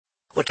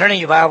We're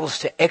turning your Bibles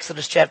to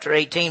Exodus chapter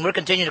 18. We're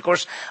continuing, of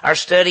course, our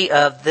study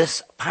of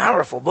this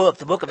powerful book,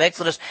 the book of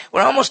Exodus.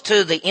 We're almost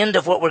to the end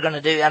of what we're going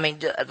to do. I mean,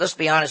 let's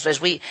be honest.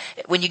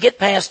 When you get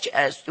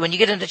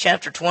into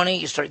chapter 20,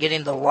 you start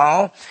getting the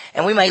law,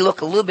 and we may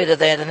look a little bit of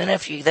that, and then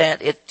after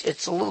that,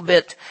 it's a little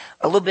bit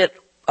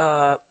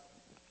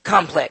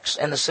complex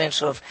in the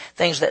sense of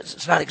things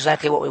that's not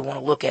exactly what we want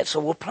to look at. So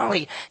we'll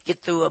probably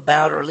get through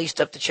about, or at least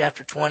up to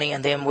chapter 20,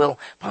 and then we'll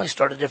probably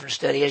start a different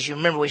study. As you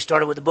remember, we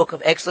started with the book of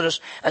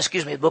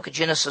the book of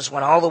Genesis,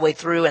 went all the way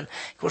through, and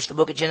of course the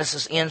book of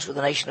Genesis ends with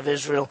the nation of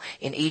Israel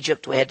in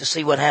Egypt. We had to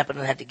see what happened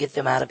and had to get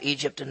them out of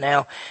Egypt, and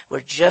now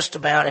we're just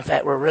about, in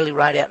fact, we're really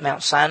right at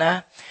Mount Sinai,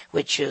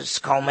 which is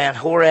called Mount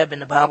Horeb in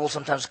the Bible,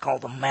 sometimes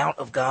called the Mount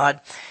of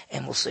God,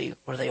 and we'll see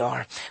where they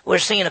are. We're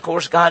seeing, of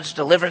course, God's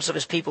deliverance of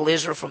his people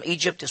Israel from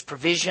Egypt, his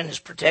provision, his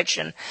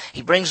protection.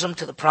 He brings them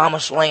to the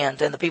promised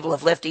land, and the people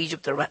have left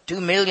Egypt. There are about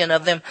 2 million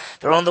of them.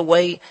 They're on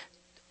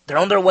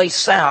their way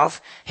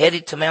south,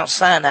 headed to Mount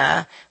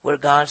Sinai, where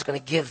God's going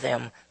to give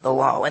them the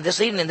law. And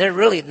this evening, they're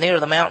really near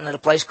the mountain at a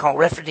place called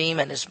Rephidim,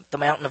 and it's the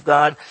mountain of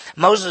God.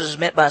 Moses is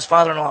met by his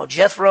father-in-law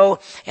Jethro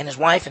and his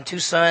wife and 2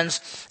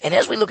 sons. And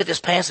as we look at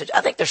this passage, I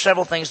think there's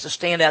several things to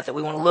stand out that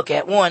we want to look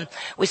at. One,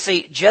 we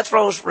see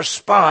Jethro's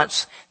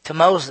response to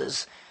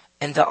Moses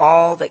and to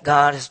all that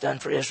God has done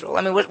for Israel.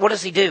 I mean, what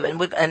does he do?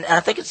 And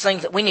I think it's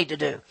things that we need to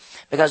do,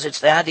 because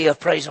it's the idea of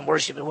praise and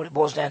worship and what it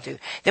boils down to.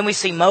 Then we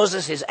see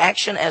Moses, his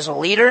action as a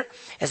leader,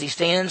 as he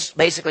stands,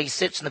 basically he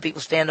sits and the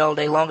people stand all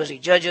day long as he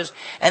judges.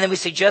 And then we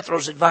see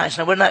Jethro's advice.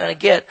 Now, we're not going to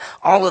get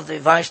all of the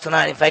advice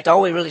tonight. In fact,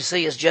 all we really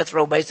see is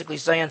Jethro basically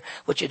saying,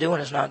 what you're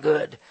doing is not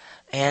good.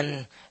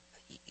 And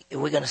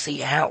we're going to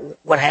see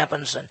what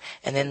happens, and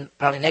then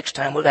probably next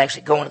time we'll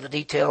actually go into the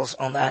details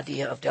on the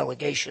idea of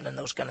delegation and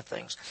those kind of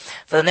things.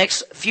 For the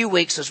next few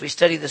weeks, as we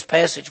study this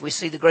passage, we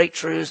see the great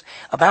truths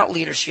about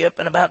leadership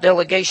and about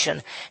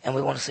delegation, and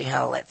we want to see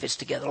how that fits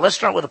together. Let's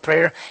start with a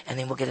prayer, and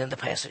then we'll get into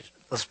the passage.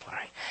 Let's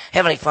pray.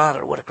 Heavenly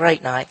Father, what a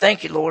great night.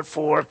 Thank you, Lord,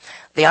 for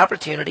the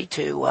opportunity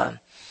to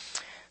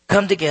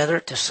come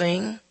together, to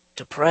sing,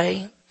 to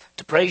pray,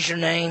 to praise your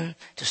name,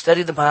 to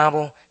study the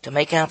Bible, to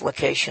make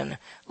application.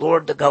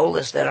 Lord, the goal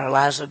is that our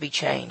lives will be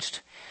changed.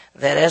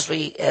 That as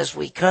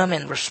we come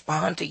and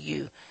respond to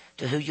you,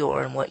 to who you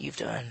are and what you've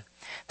done.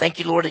 Thank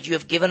you, Lord, that you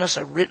have given us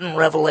a written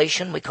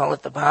revelation. We call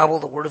it the Bible,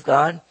 the Word of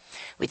God.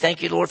 We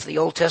thank you, Lord, for the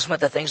Old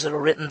Testament, the things that are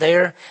written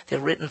there. They're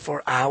written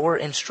for our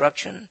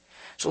instruction.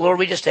 So, Lord,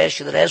 we just ask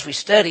you that as we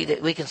study,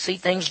 that we can see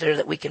things there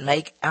that we can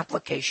make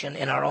application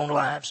in our own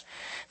lives.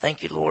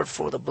 Thank you, Lord,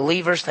 for the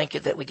believers. Thank you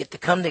that we get to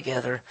come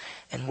together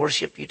and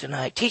worship you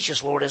tonight. Teach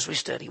us, Lord, as we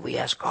study. We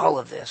ask all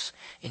of this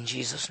in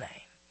Jesus' name.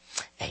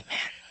 Amen.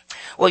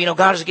 Well,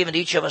 God has given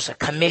each of us a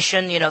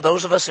commission.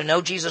 Those of us who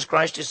know Jesus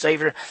Christ as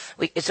Savior,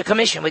 it's a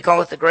commission. We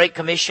call it the Great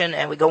Commission,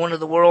 and we go into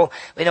the world.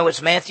 We know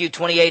it's Matthew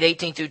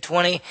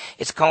 28:18-20.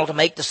 It's called to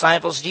make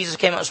disciples. Jesus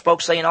came out and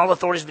spoke, saying, all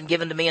authority has been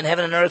given to me in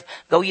heaven and earth.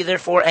 Go ye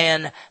therefore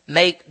and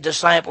make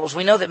disciples.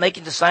 We know that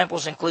making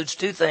disciples includes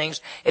 2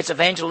 things. It's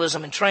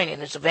evangelism and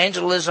training. It's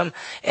evangelism,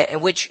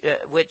 which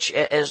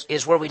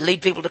is where we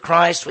lead people to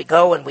Christ. We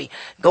go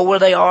where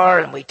they are,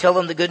 and we tell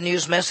them the good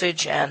news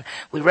message, and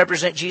we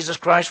represent Jesus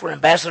Christ. We're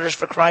ambassadors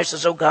for Christ,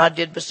 as though God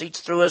did beseech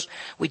through us.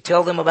 We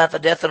tell them about the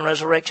death and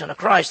resurrection of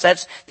Christ.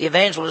 That's the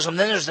evangelism.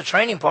 Then there's the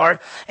training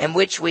part, in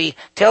which we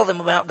tell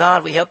them about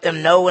God. We help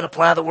them know and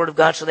apply the Word of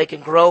God so they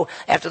can grow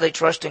after they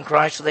trust in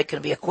Christ, so they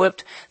can be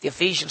equipped. The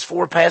Ephesians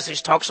 4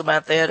 passage talks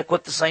about that.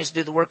 Equip the saints to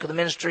do the work of the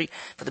ministry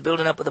for the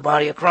building up of the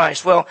body of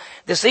Christ. Well,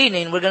 this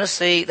evening we're going to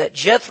see that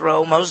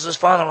Jethro, Moses'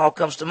 father-in-law,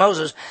 comes to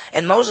Moses,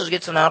 and Moses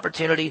gets an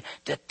opportunity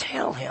to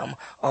tell him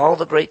all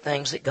the great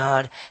things that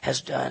God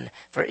has done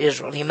for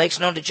Israel. He makes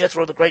known to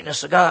Jethro the greatness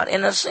of God.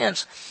 In a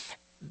sense,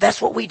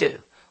 that's what we do.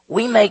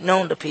 We make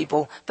known to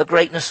people the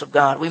greatness of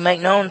God. We make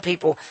known to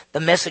people the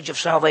message of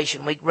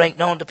salvation. We make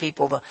known to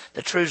people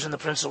the truths and the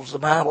principles of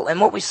the Bible.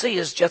 And what we see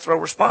is Jethro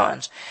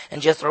responds.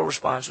 And Jethro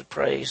responds with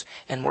praise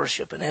and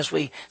worship. And as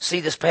we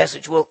see this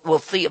passage, we'll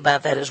see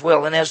about that as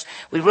well. And as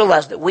we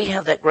realize that we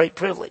have that great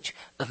privilege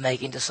of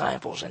making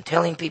disciples and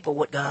telling people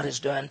what God has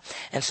done.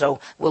 And so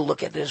we'll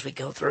look at it as we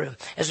go through.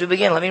 As we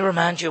begin, let me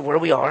remind you of where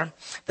we are.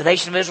 The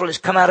nation of Israel has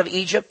come out of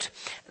Egypt.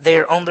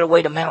 They're on their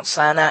way to Mount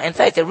Sinai. In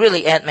fact, they're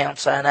really at Mount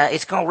Sinai.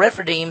 It's called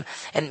Rephidim.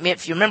 And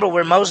if you remember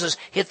where Moses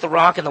hit the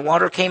rock and the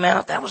water came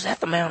out, that was at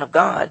the Mount of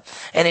God.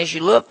 And as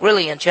you look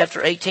really in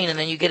chapter 18 and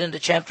then you get into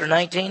chapter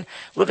 19,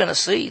 we're going to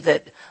see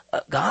that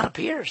God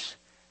appears.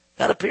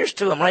 God appears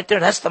to them right there.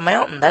 That's the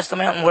mountain. That's the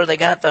mountain where they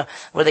get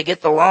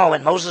the law.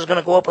 And Moses is going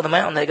to go up on the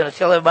mountain. They're going to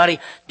tell everybody,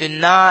 do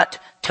not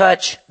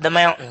touch the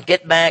mountain.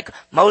 Get back.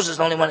 Moses is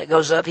the only one that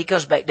goes up. He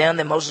comes back down.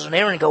 Then Moses and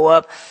Aaron go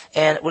up,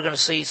 and we're going to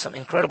see some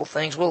incredible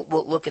things. We'll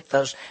look at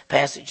those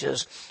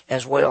passages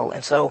as well.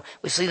 And so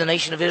we see the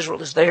nation of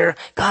Israel is there.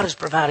 God has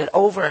provided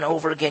over and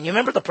over again. You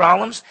remember the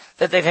problems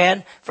that they've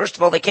had? First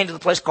of all, they came to the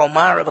place called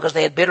Mara because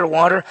they had bitter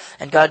water,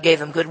 and God gave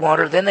them good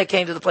water. Then they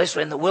came to the place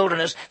in the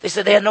wilderness. They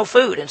said they had no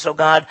food, and so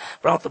God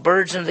brought the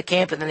birds into the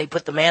camp, and then He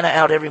put the manna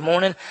out every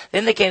morning.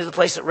 Then they came to the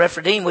place at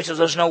Rephidim, which was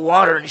there's no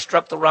water, and He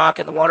struck the rock,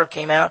 and the water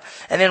came out.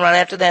 And then right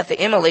after that, the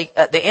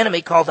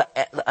enemy called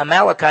the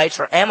Amalekites,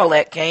 or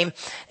Amalek, came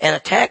and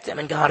attacked them,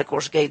 and God, of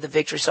course, gave the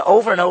victory. So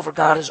over and over,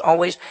 God is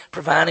always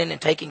providing and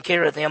taking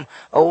care of them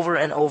over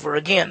and over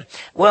again.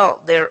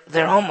 Well,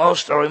 they're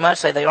almost, or we might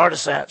say they are to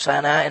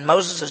Sinai, and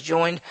Moses is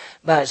joined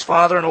by his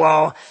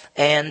father-in-law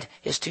and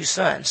his two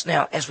sons.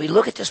 Now, as we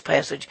look at this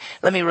passage,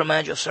 let me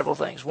remind you of several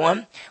things.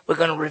 One, we're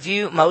going to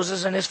review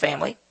Moses and his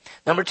family.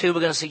 Number two, we're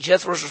going to see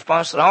Jethro's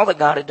response to all that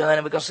God had done,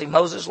 and we're going to see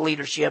Moses'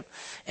 leadership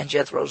and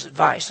Jethro's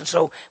advice. And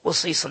so we'll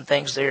see some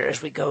things there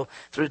as we go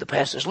through the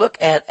passage. Look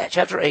at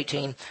chapter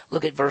 18,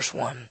 look at verse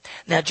 1.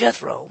 Now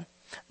Jethro,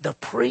 the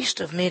priest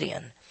of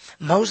Midian,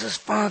 Moses'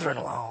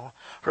 father-in-law,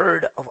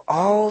 heard of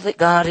all that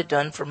God had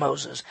done for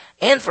Moses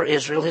and for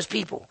Israel, his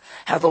people,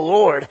 how the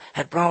Lord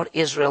had brought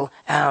Israel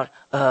out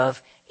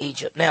of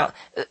Egypt. Now,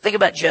 think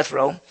about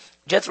Jethro.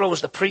 Jethro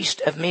was the priest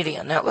of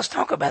Midian. Now, let's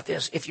talk about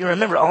this. If you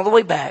remember all the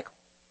way back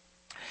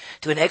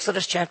to in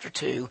Exodus chapter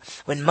 2,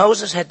 when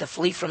Moses had to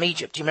flee from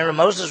Egypt. You remember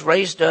Moses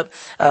raised up,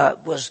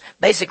 was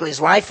basically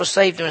his life was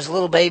saved when he was a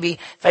little baby.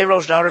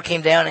 Pharaoh's daughter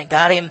came down and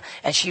got him,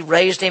 and she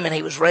raised him, and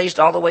he was raised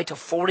all the way to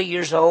 40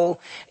 years old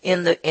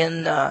in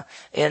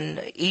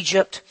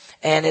Egypt.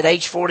 And at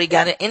age 40,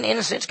 got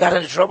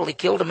into trouble. He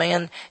killed a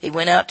man. He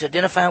went out to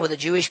identify with the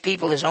Jewish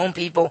people, his own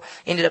people,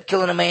 ended up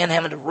killing a man,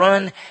 having to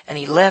run, and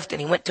he left,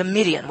 and he went to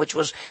Midian, which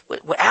was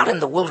out in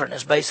the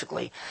wilderness,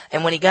 basically.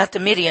 And when he got to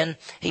Midian,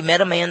 he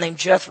met a man named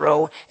Jethro,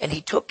 and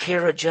he took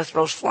care of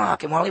Jethro's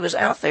flock. And while he was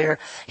out there,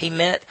 he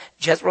met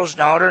Jethro's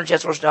daughter, and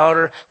Jethro's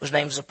daughter was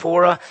named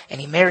Zipporah,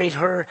 and he married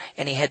her,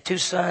 and he had two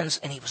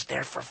sons, and he was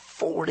there for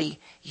 40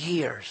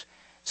 years.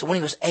 So when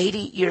he was 80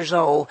 years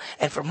old,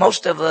 and for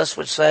most of us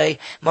would say,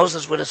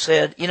 Moses would have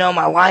said,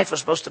 my life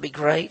was supposed to be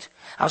great.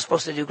 I was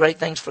supposed to do great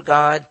things for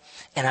God,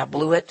 and I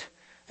blew it.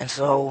 And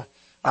so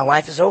my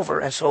life is over.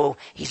 And so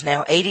he's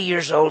now 80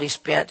 years old. He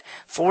spent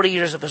 40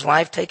 years of his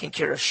life taking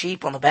care of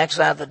sheep on the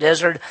backside of the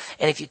desert.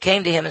 And if you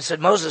came to him and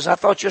said, Moses, I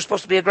thought you were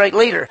supposed to be a great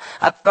leader.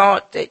 I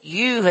thought that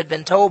you had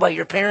been told by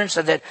your parents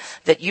and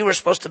that you were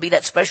supposed to be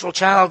that special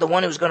child, the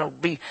one who was going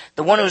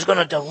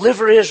to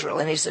deliver Israel.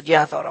 And he said,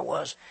 yeah, I thought I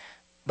was.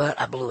 But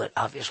I blew it,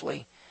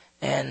 obviously.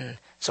 And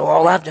so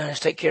all I've done is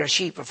take care of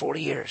sheep for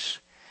 40 years.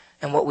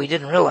 And what we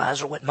didn't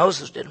realize, or what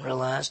Moses didn't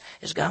realize,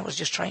 is God was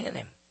just training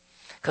him.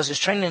 Because his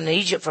training in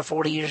Egypt for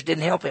 40 years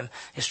didn't help him.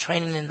 His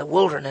training in the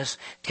wilderness,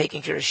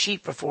 taking care of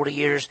sheep for 40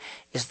 years,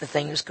 is the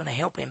thing that's going to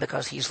help him,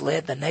 because he's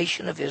led the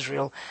nation of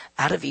Israel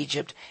out of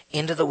Egypt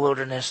into the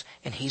wilderness,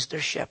 and he's their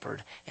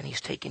shepherd, and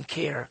he's taking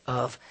care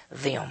of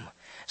them.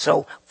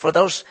 So for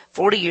those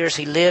 40 years,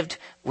 he lived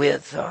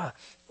with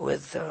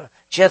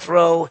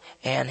Jethro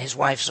and his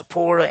wife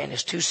Zipporah and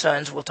his two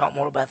sons. We'll talk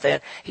more about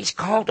that. He's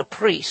called a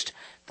priest,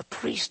 the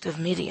priest of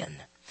Midian.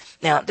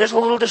 Now, there's a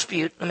little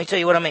dispute. Let me tell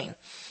you what I mean.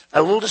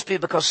 A little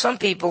dispute, because some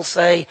people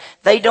say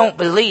they don't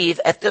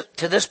believe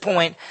to this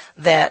point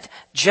that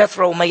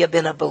Jethro may have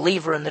been a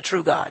believer in the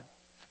true God,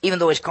 even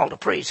though he's called a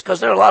priest.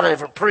 Because there are a lot of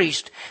different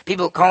priests.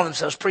 People call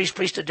themselves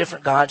priests of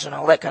different gods and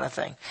all that kind of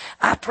thing.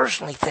 I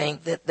personally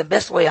think that the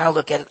best way I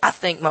look at it, I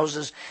think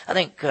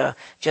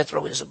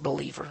Jethro is a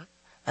believer.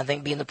 I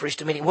think being the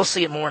priest of Midian. We'll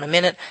see it more in a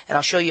minute, and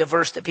I'll show you a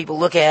verse that people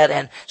look at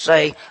and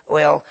say,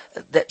 well,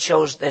 that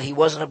shows that he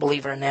wasn't a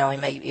believer and now he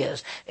maybe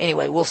is.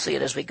 Anyway, we'll see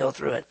it as we go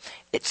through it.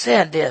 It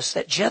said this,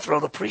 that Jethro,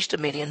 the priest of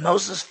Midian,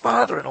 Moses'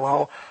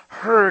 father-in-law,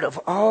 heard of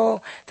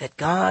all that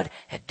God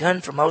had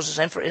done for Moses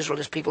and for Israel,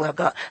 his people,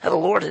 how the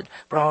Lord had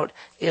brought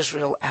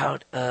Israel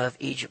out of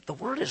Egypt. The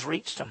word has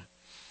reached them.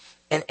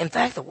 And in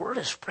fact, the word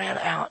has spread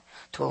out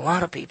to a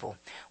lot of people.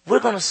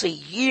 We're going to see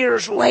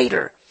years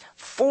later,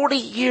 40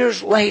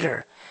 years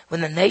later, when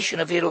the nation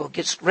of Israel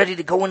gets ready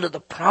to go into the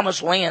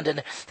promised land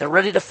and they're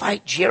ready to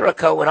fight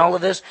Jericho and all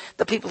of this,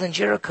 the people in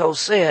Jericho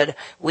said,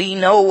 we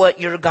know what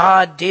your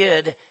God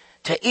did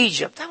to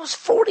Egypt. That was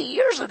 40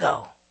 years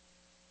ago.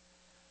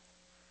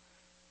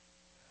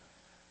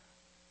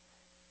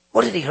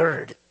 What had he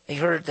heard? He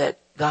heard that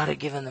God had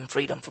given them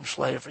freedom from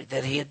slavery,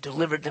 that he had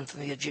delivered them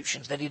from the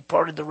Egyptians, that he had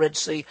parted the Red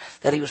Sea,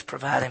 that he was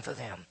providing for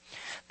them.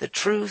 The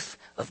truth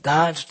of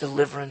God's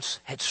deliverance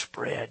had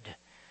spread.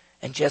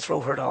 And Jethro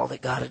heard all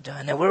that God had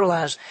done. Now we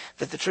realize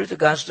that the truth of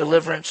God's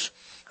deliverance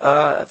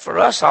for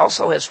us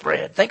also has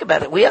spread. Think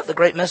about it. We have the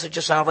great message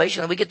of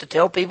salvation, and we get to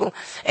tell people,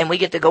 and we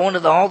get to go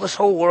into all this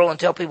whole world and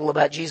tell people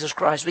about Jesus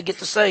Christ. We get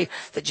to say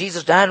that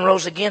Jesus died and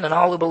rose again, and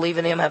all who believe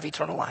in him have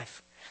eternal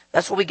life.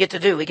 That's what we get to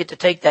do. We get to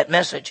take that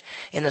message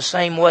in the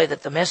same way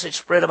that the message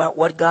spread about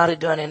what God had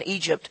done in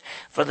Egypt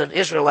for the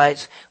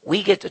Israelites.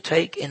 We get to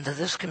take into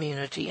this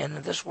community and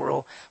in this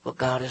world what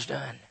God has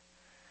done.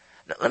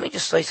 Now, let me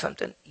just say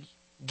something.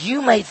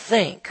 You may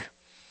think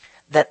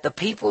that the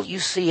people you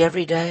see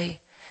every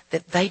day,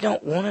 that they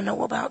don't want to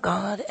know about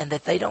God and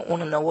that they don't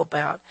want to know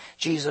about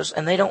Jesus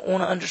and they don't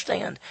want to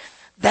understand.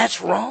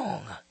 That's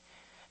wrong.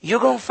 You're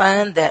going to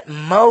find that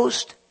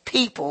most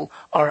people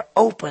are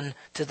open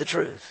to the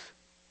truth.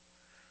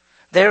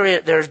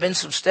 There's been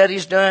some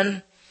studies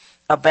done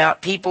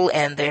about people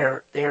and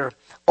their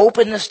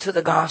openness to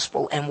the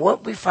gospel, and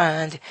what we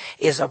find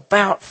is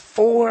about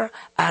 4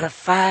 out of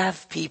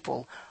 5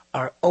 people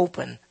are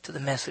open to the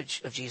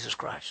message of Jesus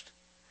Christ.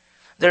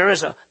 There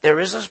is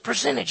a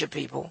percentage of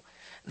people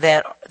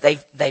that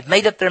they've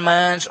made up their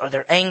minds, or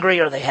they're angry,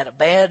 or they had a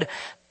bad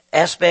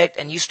aspect,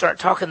 and you start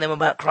talking to them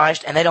about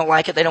Christ and they don't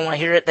like it, they don't want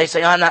to hear it, they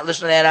say, I'm not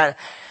listening to that.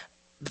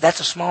 But that's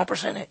a small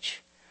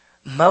percentage.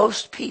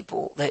 Most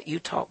people that you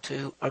talk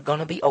to are going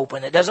to be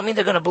open. It doesn't mean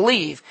they're going to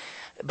believe,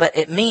 but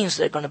it means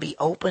they're going to be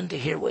open to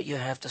hear what you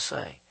have to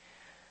say.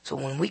 So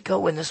when we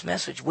go in this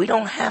message, we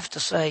don't have to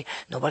say,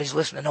 nobody's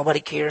listening, nobody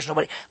cares,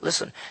 nobody.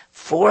 Listen,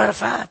 4 out of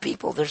 5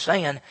 people, they're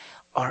saying,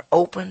 are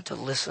open to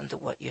listen to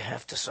what you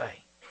have to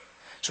say.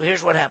 So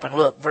here's what happened.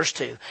 Look, verse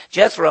 2.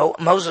 Jethro,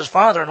 Moses'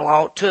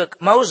 father-in-law, took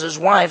Moses'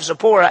 wife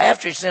Zipporah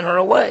after he sent her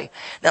away.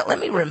 Now let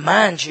me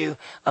remind you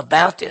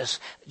about this.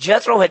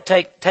 Jethro had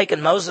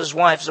taken Moses'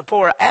 wife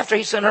Zipporah after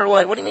he sent her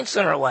away. What do you mean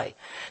sent her away?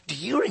 Do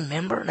you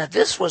remember? Now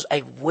this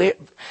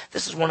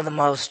is one of the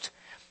most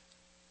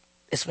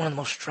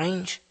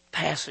strange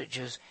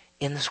passages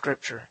in the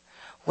scripture.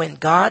 When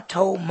God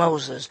told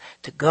Moses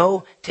to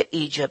go to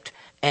Egypt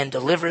and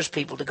deliver his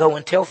people, to go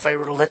and tell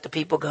Pharaoh to let the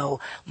people go,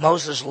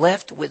 Moses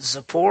left with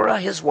Zipporah,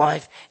 his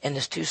wife, and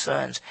his 2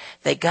 sons.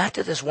 They got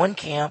to this one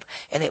camp,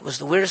 and it was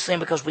the weirdest thing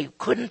because we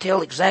couldn't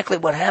tell exactly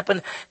what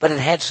happened, but it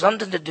had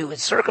something to do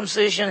with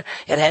circumcision.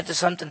 It had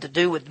something to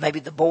do with maybe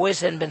the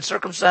boys hadn't been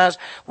circumcised.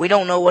 We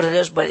don't know what it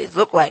is, but it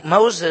looked like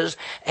Moses,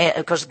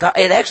 because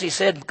it actually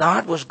said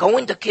God was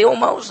going to kill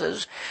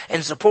Moses,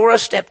 and Zipporah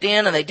stepped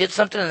in, and they did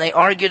something, and they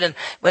argued, and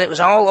when it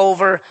was all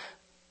over,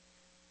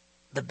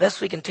 the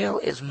best we can tell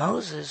is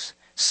Moses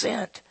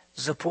sent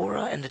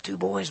Zipporah and the 2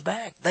 boys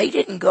back. They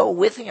didn't go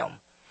with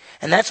him.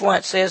 And that's why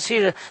it says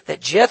here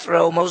that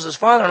Jethro, Moses'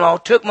 father-in-law,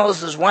 took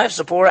Moses' wife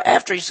Zipporah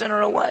after he sent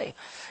her away.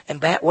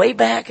 And way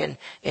back in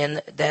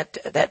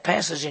that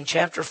passage in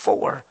chapter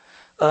 4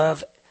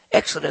 of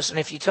Exodus, and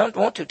if you don't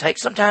want to, take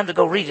some time to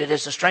go read it.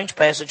 It's a strange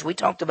passage. We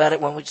talked about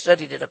it when we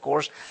studied it, of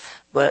course.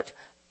 But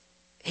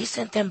he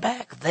sent them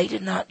back. They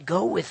did not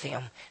go with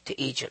him to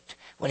Egypt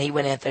when he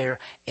went out there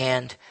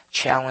and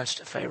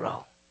challenged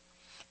Pharaoh.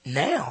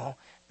 Now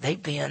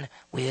they've been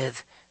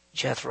with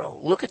Jethro.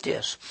 Look at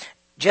this.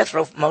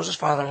 Jethro, Moses'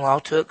 father-in-law,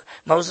 took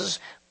Moses'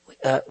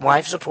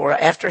 wife Zipporah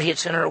after he had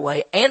sent her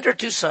away, and her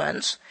 2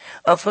 sons,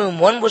 of whom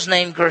one was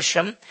named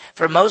Gershom,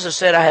 for Moses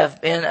said, I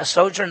have been a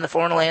sojourner in the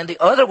foreign land.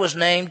 The other was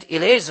named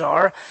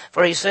Eleazar,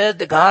 for he said,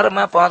 the God of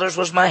my fathers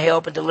was my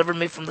help and delivered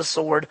me from the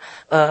sword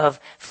of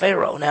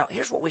Pharaoh. Now,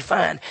 here's what we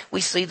find.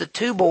 We see the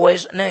 2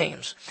 boys'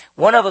 names.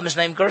 One of them is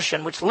named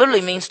Gershom, which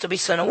literally means to be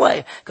sent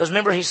away. Because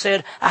remember, he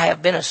said, I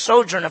have been a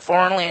sojourner in a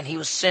foreign land. He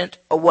was sent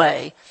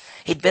away.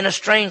 He'd been a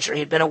stranger.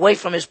 He'd been away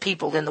from his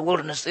people in the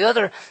wilderness. The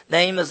other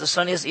name of the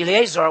son is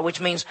Eleazar, which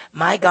means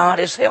my God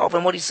is help.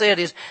 And what he said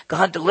is,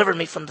 God delivered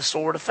me from the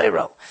sword of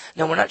Pharaoh.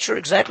 Now, we're not sure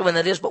exactly when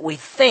that is, but we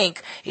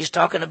think he's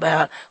talking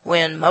about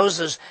when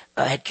Moses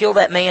had killed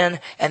that man,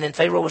 and then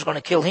Pharaoh was going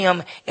to kill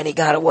him, and he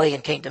got away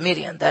and came to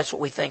Midian. That's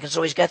what we think. And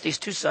so he's got these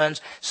 2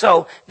 sons.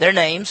 So their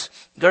names,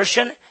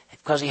 Gershon,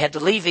 because he had to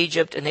leave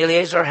Egypt, and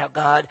Eleazar, how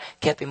God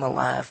kept him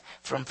alive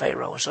from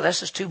Pharaoh. And so that's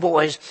his 2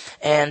 boys.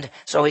 And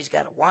so he's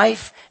got a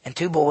wife and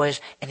 2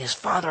 boys, and his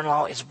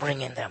father-in-law is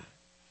bringing them.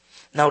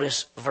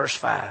 Notice verse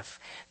 5.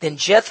 Then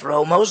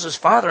Jethro, Moses'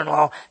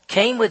 father-in-law,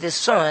 came with his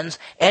sons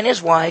and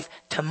his wife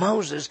to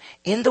Moses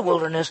in the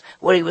wilderness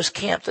where he was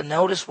camped. And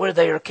notice where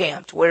they are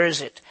camped. Where is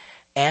it?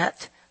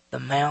 At the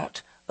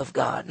Mount of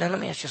God. Now let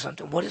me ask you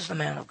something. What is the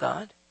Mount of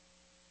God?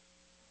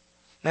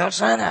 Mount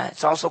Sinai.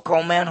 It's also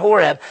called Mount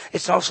Horeb.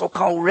 It's also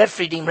called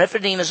Rephidim.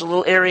 Rephidim is a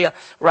little area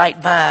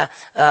right by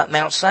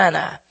Mount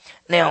Sinai.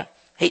 Now,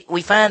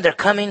 we find they're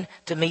coming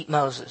to meet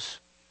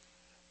Moses.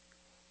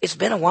 It's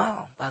been a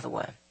while, by the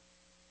way.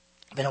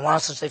 It's been a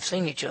while since they've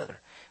seen each other.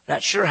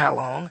 Not sure how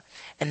long.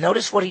 And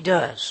notice what he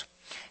does.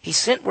 He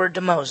sent word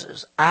to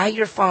Moses, I,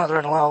 your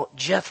father-in-law,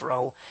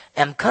 Jethro,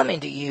 am coming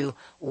to you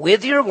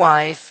with your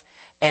wife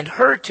and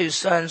her 2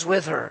 sons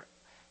with her.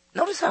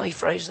 Notice how he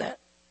phrased that.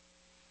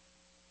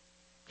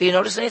 Do you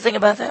notice anything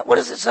about that? What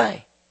does it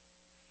say?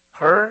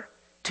 Her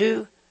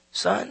 2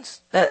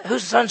 sons?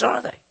 Whose sons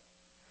are they?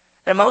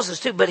 They're Moses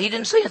too, but he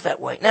didn't see it that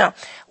way. Now,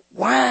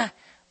 why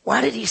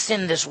did he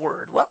send this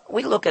word? Well,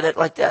 we look at it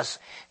like this.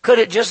 Could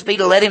it just be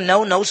to let him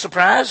know, no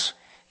surprise?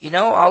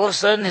 All of a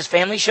sudden his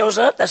family shows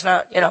up? That's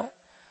not,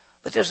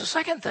 But there's a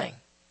second thing.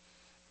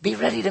 Be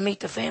ready to meet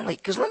the family.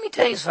 Because let me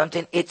tell you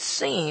something. It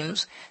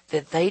seems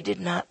that they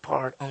did not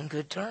part on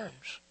good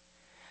terms.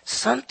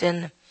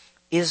 Something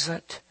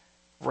isn't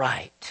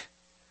right.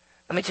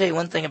 Let me tell you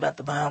one thing about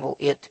the Bible.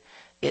 It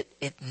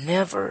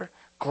never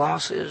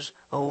glosses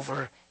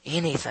over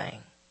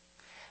anything.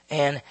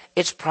 And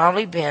it's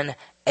probably been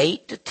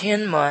 8 to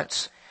 10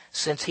 months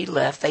since he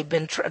left. They've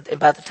been,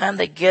 by the time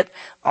they get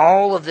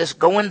all of this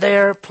going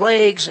there,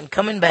 plagues and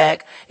coming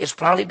back, it's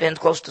probably been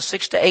close to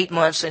 6 to 8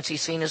 months since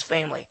he's seen his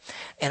family.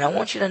 And I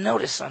want you to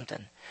notice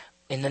something.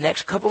 In the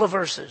next couple of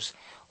verses,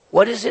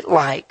 what is it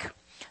like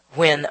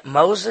when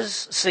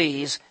Moses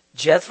sees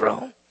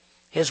Jethro,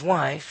 his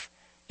wife,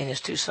 and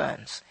his 2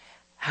 sons?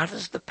 How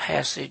does the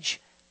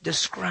passage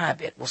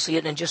describe it? We'll see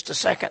it in just a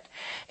second.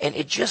 And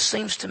it just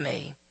seems to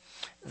me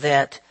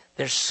that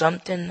there's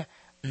something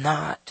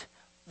not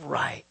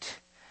right.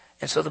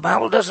 And so the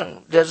Bible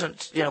doesn't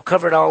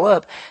cover it all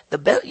up.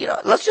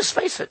 Let's just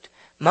face it.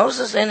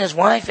 Moses and his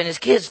wife and his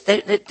kids,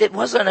 it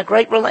wasn't a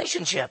great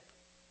relationship.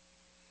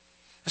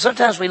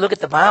 Sometimes we look at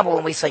the Bible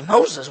and we say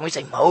Moses,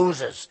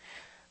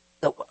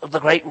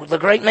 the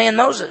great man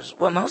Moses.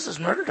 Well, Moses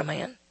murdered a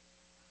man.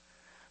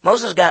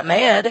 Moses got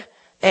mad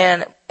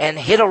and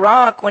hit a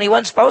rock when he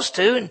wasn't supposed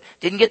to and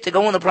didn't get to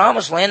go in the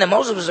promised land. And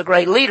Moses was a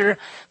great leader,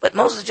 but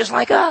Moses is just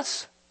like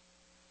us.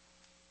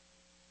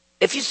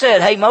 If you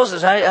said, hey,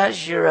 Moses,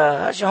 how's your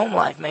home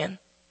life, man?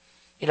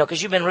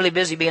 Because you've been really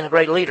busy being a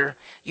great leader.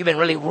 You've been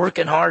really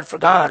working hard for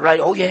God,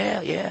 right? Oh,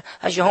 yeah.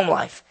 How's your home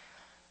life?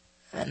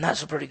 And not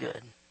so pretty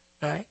good,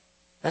 right?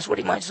 That's what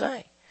he might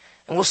say.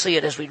 And we'll see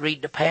it as we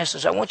read the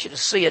passage. I want you to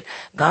see it.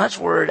 God's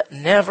word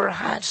never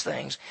hides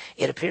things.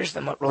 It appears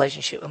the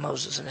relationship with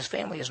Moses and his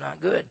family is not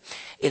good.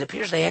 It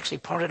appears they actually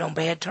parted on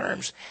bad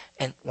terms.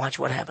 And watch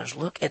what happens.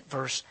 Look at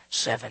verse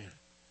 7.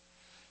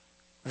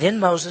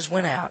 Then Moses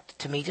went out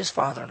to meet his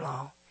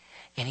father-in-law,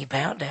 and he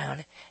bowed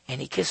down,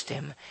 and he kissed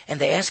him, and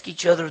they asked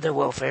each other their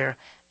welfare,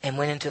 and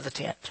went into the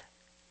tent.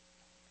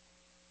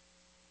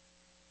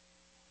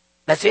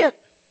 That's it.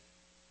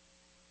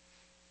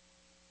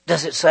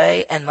 Does it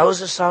say, and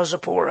Moses saw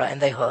Zipporah,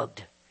 and they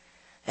hugged?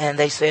 And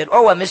they said,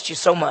 oh, I missed you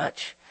so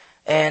much.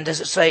 And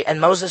does it say,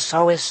 and Moses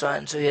saw his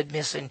sons who he had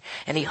missed,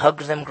 and he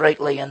hugged them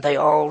greatly, and they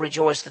all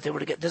rejoiced that they were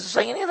together? Does it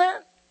say any of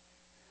that?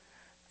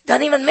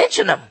 Doesn't even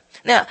mention them.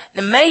 Now,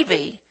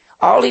 maybe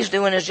all he's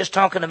doing is just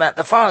talking about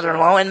the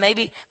father-in-law, and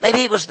maybe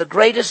he was the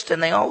greatest,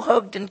 and they all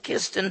hugged and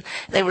kissed, and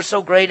they were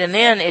so great. And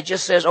then it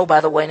just says, oh, by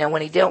the way, now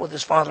when he dealt with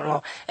his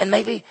father-in-law, and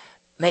maybe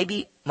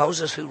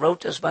Moses, who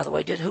wrote this, by the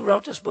way, who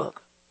wrote this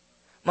book?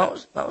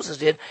 Moses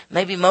did.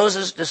 Maybe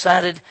Moses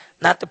decided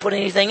not to put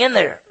anything in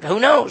there.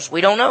 Who knows?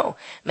 We don't know.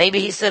 Maybe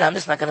he said, I'm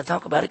just not going to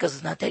talk about it because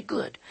it's not that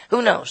good.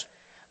 Who knows?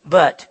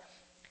 But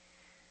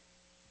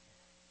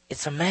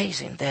it's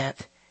amazing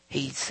that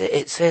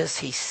it says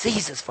he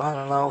sees his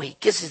father-in-law, he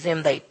kisses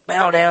him, they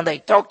bow down, they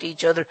talk to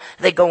each other,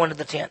 they go into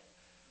the tent.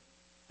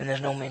 And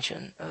there's no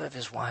mention of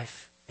his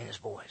wife and his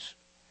boys.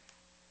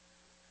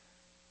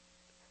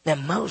 Now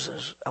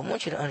Moses, I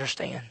want you to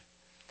understand,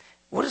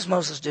 what does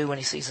Moses do when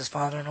he sees his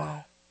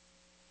father-in-law?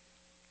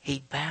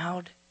 He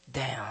bowed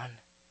down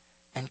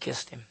and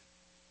kissed him.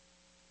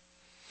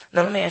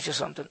 Now let me ask you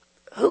something.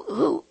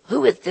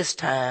 Who at this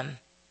time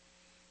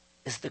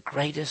is the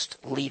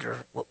greatest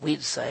leader, what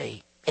we'd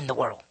say, in the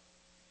world?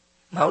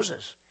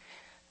 Moses.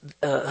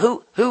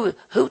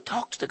 Who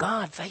talks to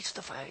God face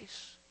to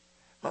face?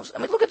 Moses. I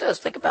mean, look at this.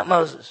 Think about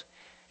Moses.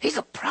 He's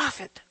a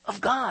prophet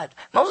of God.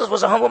 Moses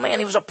was a humble man.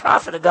 He was a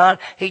prophet of God.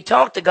 He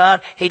talked to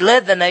God. He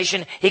led the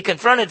nation. He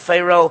confronted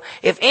Pharaoh.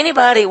 If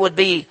anybody would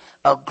be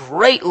a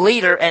great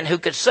leader and who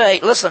could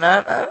say, listen,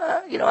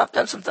 I've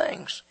done some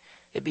things,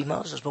 it'd be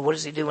Moses. But what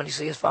does he do when he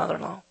sees his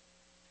father-in-law?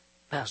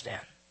 Bows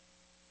down.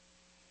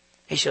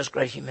 He shows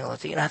great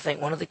humility. And I think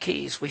one of the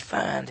keys we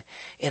find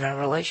in our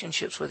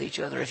relationships with each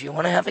other, if you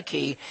want to have a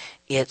key,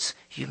 it's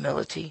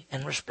humility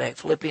and respect.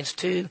 Philippians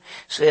 2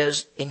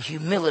 says, in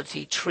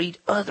humility, treat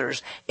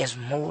others as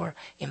more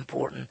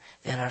important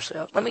than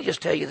ourselves. Let me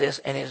just tell you this,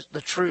 and it's the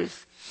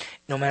truth.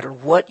 No matter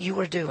what you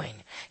are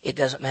doing, it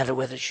doesn't matter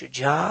whether it's your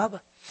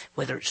job,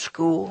 whether it's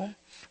school,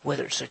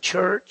 whether it's a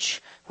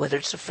church, whether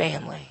it's a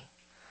family.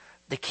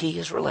 The key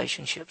is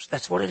relationships.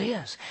 That's what it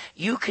is.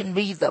 You can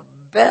be the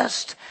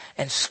best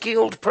and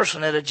skilled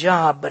person at a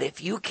job, but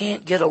if you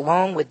can't get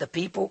along with the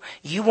people,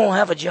 you won't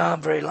have a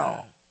job very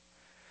long.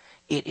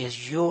 It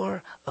is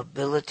your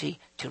ability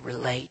to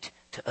relate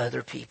to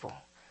other people.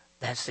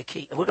 That's the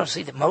key. We're going to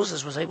see that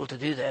Moses was able to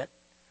do that.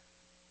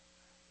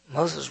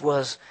 Moses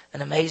was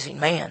an amazing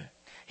man.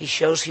 He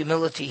shows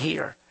humility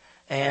here.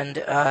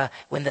 And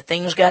when the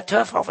things got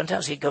tough,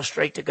 oftentimes he'd go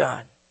straight to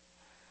God.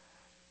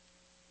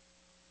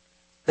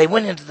 They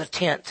went into the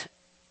tent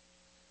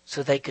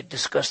so they could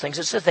discuss things.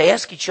 It says they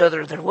asked each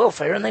other their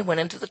welfare, and they went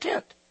into the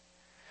tent.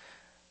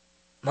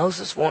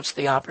 Moses wants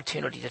the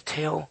opportunity to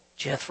tell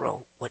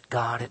Jethro what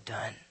God had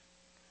done.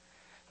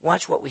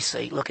 Watch what we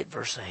see. Look at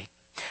verse 8.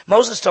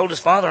 Moses told his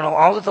father-in-law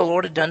all that the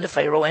Lord had done to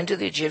Pharaoh and to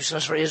the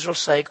Egyptians for Israel's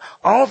sake,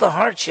 all the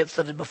hardships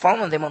that had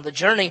befallen them on the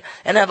journey,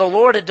 and how the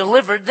Lord had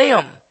delivered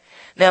them.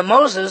 Now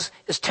Moses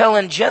is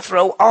telling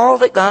Jethro all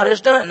that God has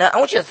done. Now I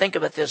want you to think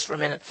about this for a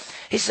minute.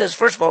 He says,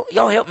 first of all,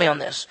 y'all help me on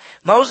this.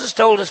 Moses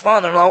told his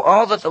father-in-law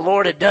all that the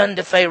Lord had done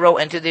to Pharaoh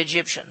and to the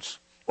Egyptians.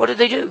 What did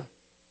they do?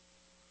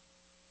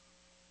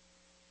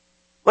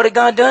 What had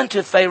God done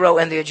to Pharaoh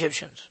and the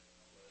Egyptians?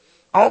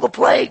 All the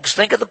plagues.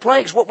 Think of the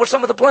plagues. What were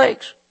some of the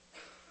plagues?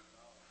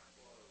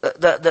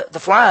 The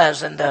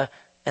flies and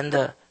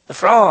the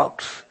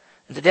frogs,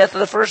 and the death of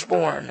the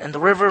firstborn, and the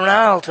river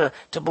Nile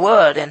to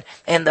blood,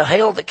 and the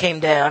hail that came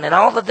down, and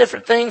all the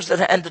different things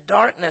and the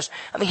darkness.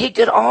 I mean, he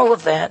did all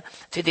of that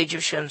to the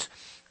Egyptians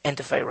and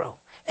to Pharaoh.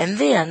 And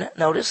then,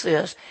 notice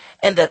this,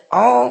 and that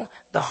all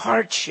the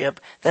hardship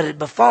that had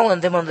befallen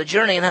them on the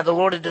journey and how the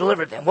Lord had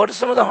delivered them. What is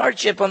some of the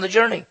hardship on the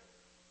journey?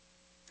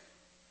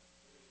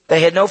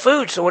 They had no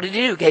food, so what did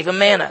he do? Gave them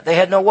manna. They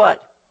had no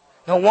what?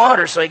 No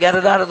water, so he got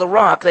it out of the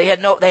rock. They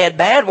had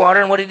bad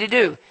water, and what did he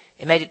do?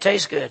 He made it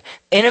taste good.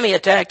 Enemy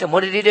attacked them.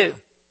 What did he do?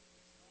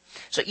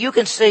 So you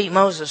can see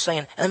Moses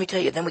saying, let me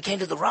tell you, then we came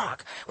to the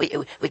rock. We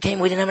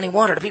didn't have any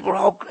water. The people were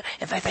all,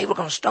 in fact, they were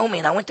going to stone me,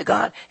 and I went to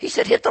God. He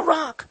said, hit the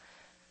rock.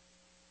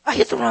 I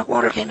hit the rock,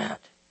 water came out.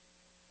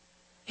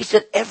 He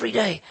said, every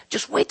day,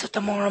 just wait till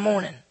tomorrow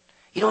morning.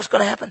 You know what's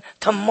going to happen?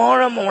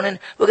 Tomorrow morning,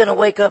 we're going to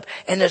wake up,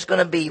 and there's going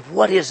to be,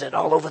 what is it,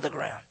 all over the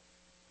ground.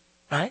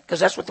 Right? Because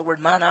that's what the word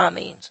manna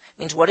means. It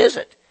means, what is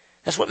it?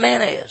 That's what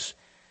manna is.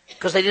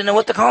 Because they didn't know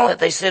what to call it.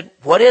 They said,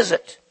 what is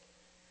it?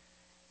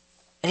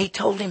 And he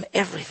told him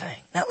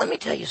everything. Now, let me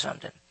tell you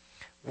something.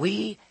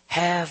 We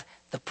have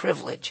the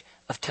privilege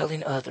of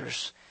telling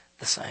others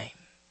the same.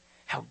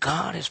 How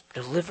God has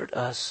delivered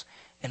us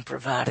and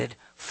provided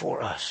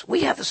for us.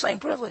 We have the same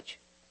privilege.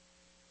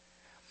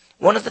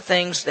 One of the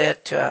things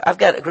that, I've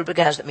got a group of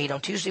guys that meet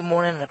on Tuesday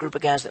morning and a group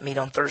of guys that meet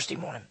on Thursday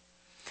morning.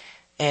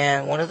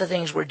 And one of the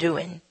things we're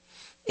doing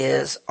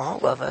is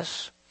all of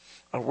us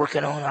are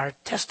working on our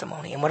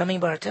testimony. And what I mean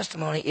by our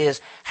testimony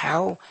is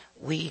how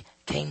we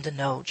came to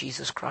know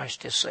Jesus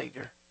Christ as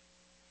Savior.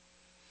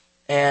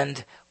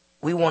 And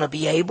we want to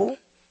be able,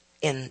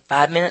 in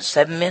 5 minutes,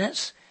 7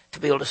 minutes, to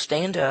be able to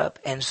stand up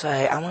and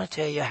say, I want to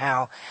tell you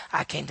how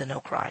I came to know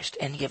Christ,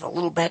 and give a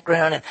little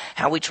background and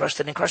how we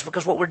trusted in Christ.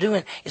 Because what we're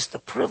doing is the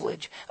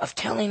privilege of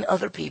telling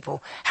other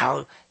people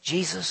how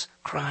Jesus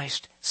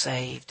Christ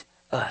saved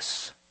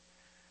us.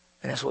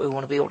 And that's what we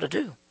want to be able to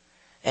do.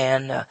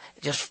 And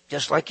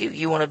just like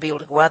you want to be able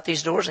to go out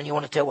these doors and you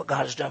want to tell what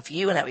God has done for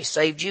you and how He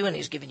saved you and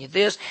He's given you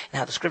this and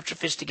how the Scripture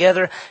fits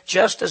together.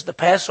 Just as the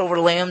Passover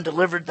lamb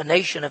delivered the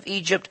nation of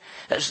Egypt,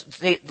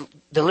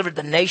 delivered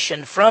the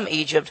nation from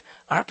Egypt,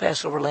 our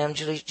Passover lamb,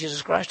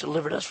 Jesus Christ,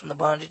 delivered us from the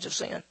bondage of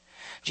sin.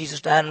 Jesus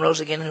died and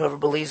rose again, and whoever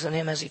believes in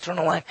Him has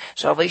eternal life.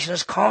 Salvation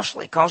is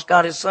costly. It cost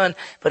God His Son,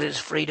 but it is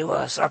free to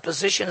us. Our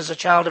position as a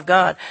child of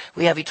God,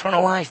 we have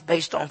eternal life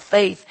based on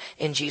faith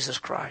in Jesus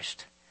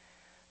Christ.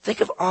 Think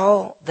of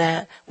all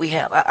that we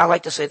have. I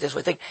like to say it this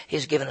way. Think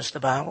He's given us the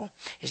Bible.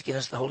 He's given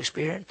us the Holy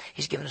Spirit.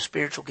 He's given us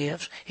spiritual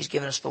gifts. He's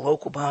given us the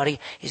local body.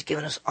 He's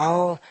given us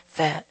all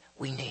that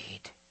we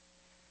need.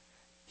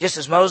 Just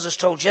as Moses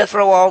told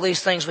Jethro all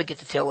these things, we get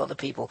to tell other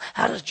people.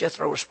 How does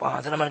Jethro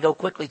respond? And I'm going to go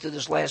quickly through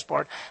this last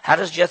part. How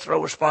does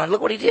Jethro respond?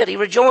 Look what he did. He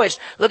rejoiced.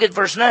 Look at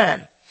verse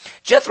 9.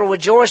 Jethro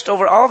rejoiced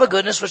over all the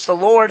goodness which the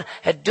Lord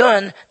had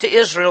done to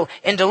Israel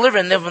in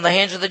delivering them from the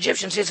hands of the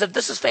Egyptians. He said,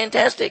 this is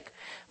fantastic,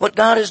 what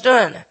God has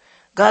done.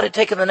 God had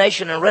taken the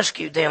nation and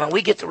rescued them, and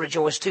we get to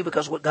rejoice too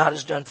because of what God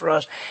has done for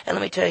us. And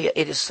let me tell you,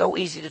 it is so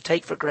easy to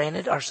take for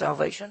granted our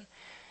salvation.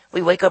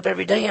 We wake up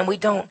every day and we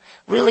don't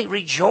really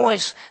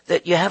rejoice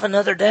that you have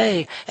another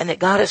day and that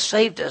God has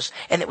saved us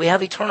and that we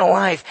have eternal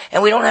life.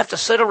 And we don't have to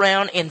sit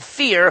around in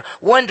fear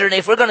wondering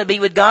if we're going to be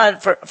with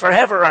God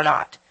forever or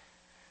not.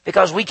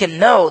 Because we can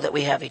know that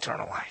we have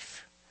eternal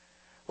life.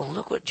 Well,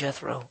 look what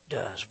Jethro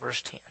does.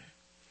 Verse 10.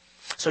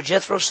 So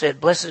Jethro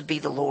said, blessed be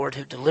the Lord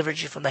who delivered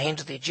you from the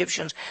hands of the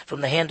Egyptians, from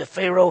the hand of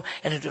Pharaoh,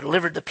 and who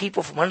delivered the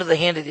people from under the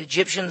hand of the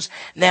Egyptians.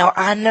 Now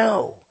I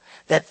know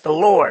that the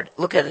Lord,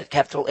 look at it,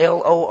 capital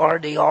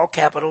L-O-R-D, all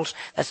capitals.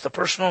 That's the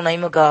personal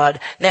name of God.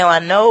 Now I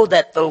know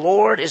that the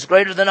Lord is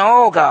greater than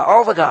all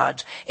the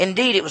gods.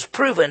 Indeed, it was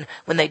proven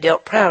when they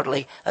dealt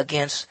proudly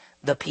against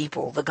the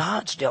people. The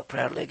gods dealt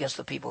proudly against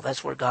the people.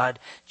 That's where God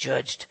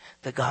judged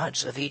the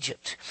gods of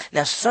Egypt.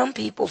 Now some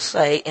people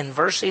say in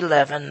verse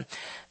 11,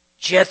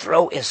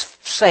 Jethro is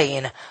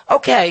saying,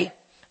 okay,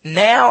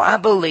 now I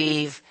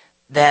believe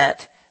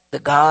that the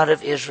God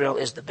of Israel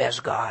is the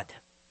best God.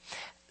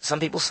 Some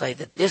people say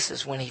that this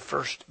is when he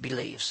first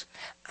believes.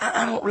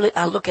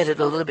 I look at it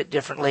a little bit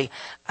differently.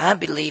 I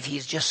believe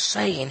he's just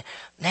saying,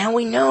 now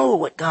we know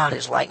what God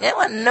is like. Now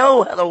I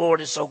know how the Lord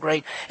is so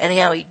great and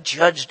how He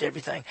judged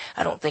everything.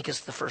 I don't think it's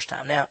the first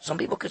time. Now, some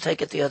people could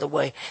take it the other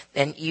way.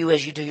 And you,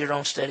 as you do your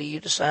own study, you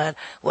decide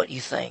what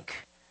you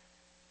think.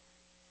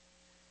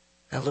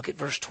 Now look at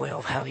verse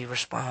 12, how he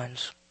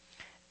responds.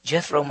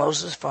 Jethro,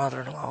 Moses'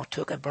 father-in-law,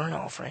 took a burnt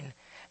offering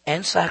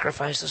and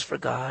sacrifices for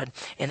God,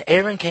 and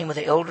Aaron came with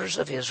the elders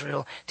of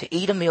Israel to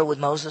eat a meal with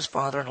Moses'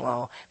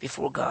 father-in-law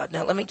before God.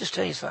 Now let me just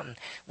tell you something.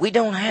 We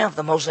don't have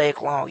the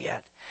Mosaic law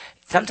yet.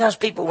 Sometimes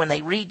people, when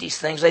they read these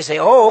things, they say,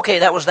 oh, okay,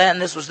 that was that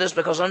and this was this,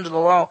 because under the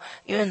law,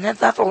 you hadn't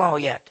got the law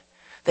yet.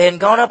 They hadn't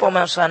gone up on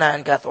Mount Sinai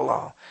and got the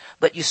law.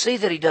 But you see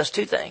that he does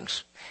two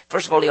things.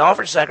 First of all, he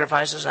offered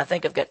sacrifices, and I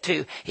think I've got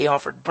two. He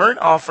offered burnt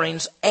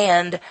offerings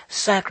and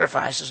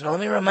sacrifices. Now let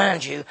me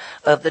remind you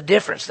of the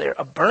difference there.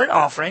 A burnt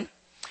offering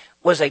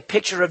was a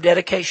picture of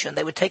dedication.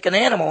 They would take an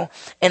animal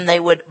and they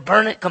would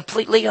burn it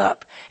completely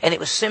up. And it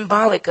was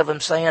symbolic of them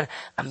saying,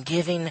 I'm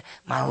giving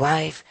my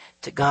life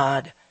to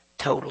God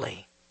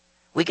totally.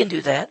 We can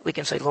do that. We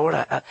can say, Lord,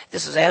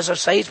 this is as a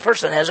saved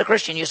person, as a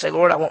Christian. You say,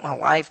 Lord, I want my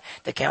life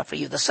to count for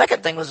you. The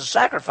second thing was a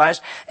sacrifice.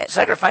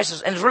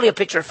 Sacrifices, and it's really a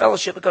picture of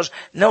fellowship because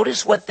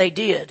notice what they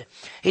did.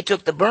 He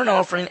took the burnt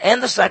offering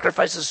and the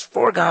sacrifices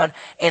for God,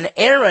 and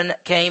Aaron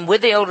came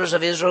with the elders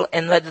of Israel,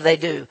 and what did they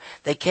do?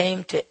 They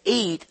came to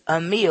eat a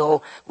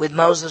meal with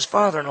Moses'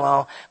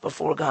 father-in-law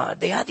before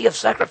God. The idea of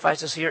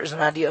sacrifices here is an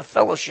idea of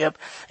fellowship,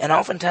 and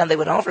oftentimes they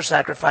would offer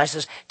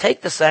sacrifices, take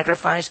the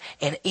sacrifice,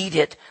 and eat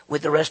it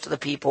with the rest of the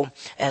people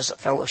as a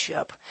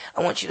fellowship.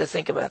 I want you to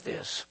think about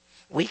this.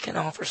 We can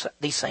offer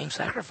these same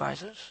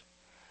sacrifices.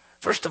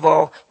 First of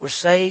all, we're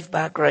saved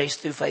by grace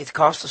through faith. It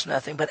costs us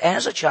nothing. But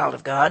as a child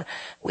of God,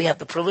 we have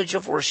the privilege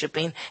of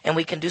worshiping, and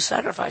we can do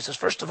sacrifices.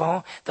 First of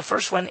all, the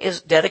first one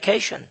is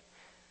dedication,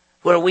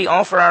 where we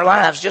offer our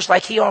lives. Just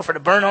like he offered a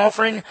burnt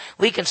offering,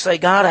 we can say,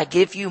 God, I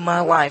give you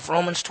my life.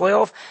 Romans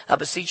 12, I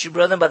beseech you,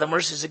 brethren, by the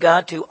mercies of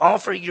God, to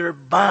offer your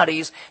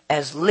bodies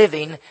as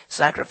living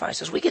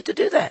sacrifices. We get to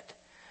do that.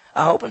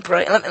 I hope and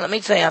pray. Let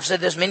me tell you, I've said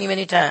this many,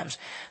 many times,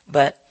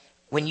 but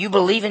when you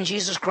believe in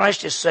Jesus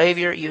Christ as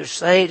Savior, you're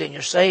saved, and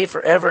you're saved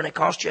forever, and it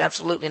costs you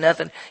absolutely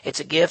nothing.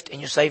 It's a gift,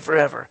 and you're saved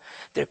forever.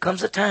 There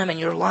comes a time in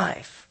your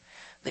life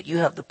that you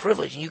have the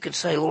privilege, and you can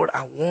say, Lord,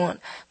 I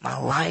want my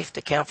life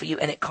to count for you,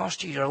 and it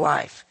costs you your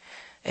life.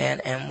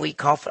 And we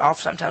call it,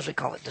 sometimes we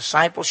call it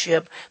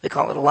discipleship. We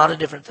call it a lot of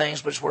different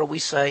things, but it's where we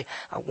say,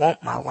 I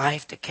want my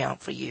life to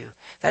count for you.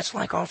 That's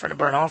like offering a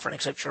burnt offering,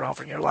 except you're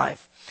offering your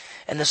life.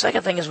 And the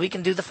second thing is we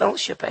can do the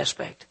fellowship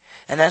aspect.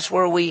 And that's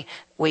where we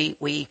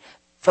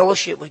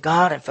fellowship with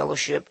God and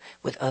fellowship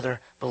with other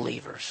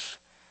believers.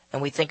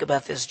 And we think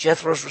about this.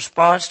 Jethro's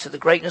response to the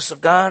greatness of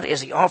God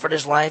is he offered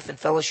his life in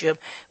fellowship.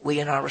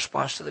 We, in our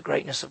response to the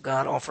greatness of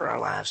God, offer our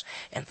lives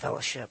in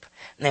fellowship.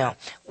 Now,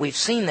 we've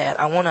seen that.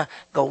 I want to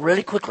go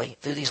really quickly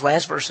through these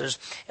last verses,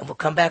 and we'll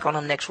come back on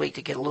them next week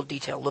to get a little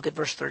detail. Look at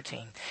verse 13.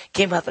 It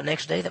came about the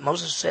next day that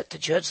Moses was set to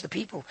judge the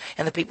people,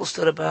 and the people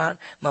stood about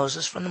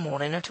Moses from the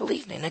morning until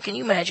evening. Now, can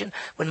you imagine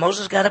when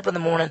Moses got up in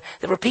the morning,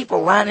 there were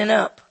people lining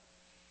up.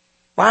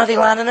 Why are they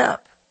lining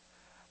up?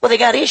 Well, they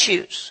got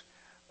issues.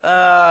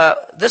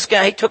 This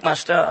guy, he took my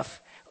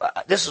stuff.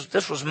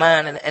 This was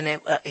mine,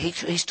 and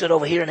he stood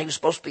over here, and he was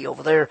supposed to be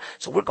over there.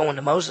 So we're going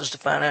to Moses to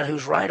find out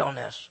who's right on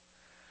this.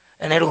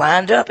 And they're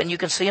lined up, and you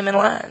can see them in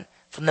line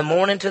from the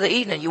morning to the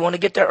evening. You want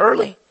to get there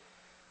early.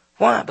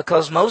 Why?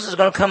 Because Moses is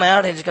going to come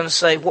out and he's going to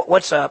say,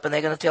 what's up? And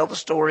they're going to tell the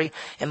story.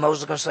 And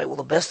Moses is going to say, well,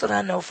 the best that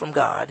I know from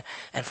God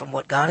and from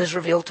what God has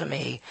revealed to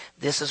me,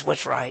 this is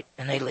what's right.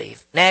 And they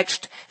leave.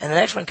 Next. And the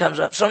next one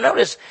comes up. So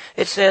notice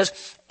it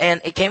says,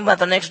 and it came about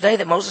the next day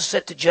that Moses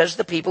set to judge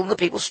the people, and the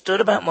people stood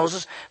about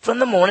Moses from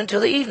the morning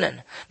till the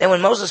evening. Then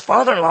when Moses'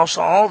 father-in-law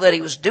saw all that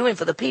he was doing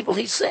for the people,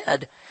 he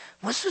said,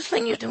 what's this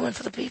thing you're doing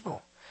for the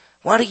people?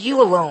 Why do you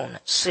alone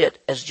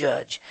sit as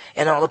judge,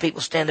 and all the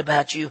people stand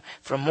about you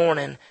from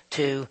morning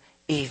to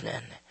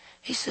evening?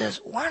 He says,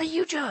 why do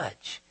you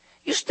judge?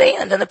 You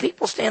stand, and the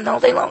people stand all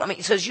day long. I mean,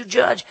 he says, you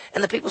judge,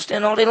 and the people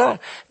stand all day long.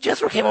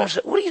 Jethro came on and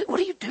said, what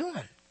are you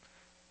doing?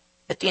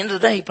 At the end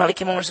of the day, he probably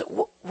came on and said,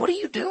 what are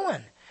you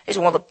doing? He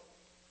said, well,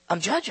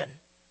 I'm judging.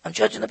 I'm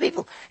judging the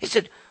people. He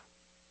said,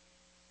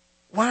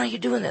 why are you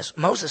doing this?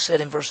 Moses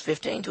said in verse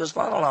 15 to his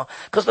father-in-law,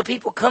 because the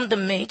people come to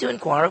me to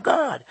inquire of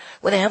God.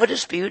 When they have a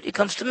dispute, it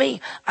comes to me.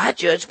 I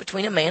judge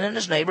between a man and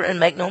his neighbor and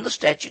make known the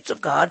statutes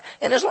of God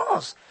and his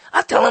laws.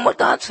 I tell them what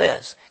God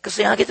says. Because,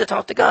 see, I get to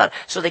talk to God.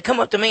 So they come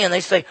up to me and they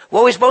say,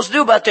 what are we supposed to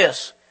do about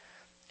this?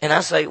 And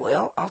I say,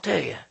 well, I'll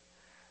tell you.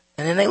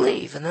 And then they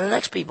leave. And then the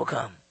next people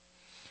come.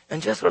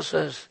 And Jethro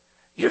says,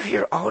 you're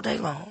here all day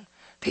long.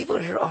 People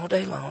are here all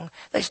day long.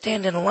 They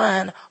stand in a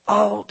line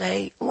all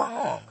day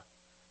long.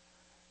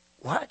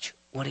 Watch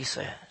what he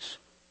says.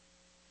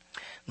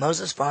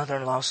 Moses'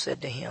 father-in-law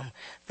said to him,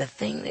 the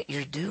thing that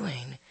you're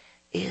doing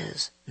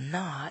is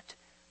not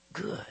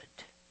good.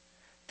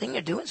 The thing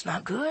you're doing is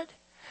not good.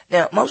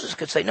 Now, Moses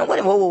could say, no,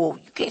 wait, whoa,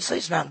 you can't say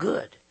it's not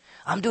good.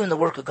 I'm doing the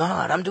work of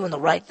God. I'm doing the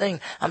right thing.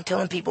 I'm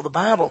telling people the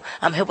Bible.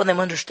 I'm helping them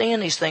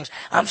understand these things.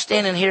 I'm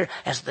standing here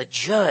as the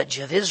judge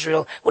of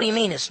Israel. What do you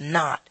mean it's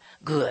not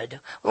good?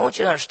 Well, I want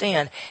you to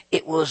understand,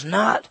 it was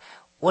not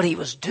what he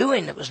was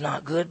doing that was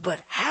not good,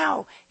 but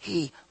how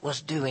he was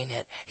doing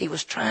it. He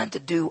was trying to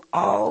do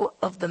all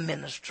of the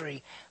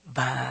ministry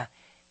by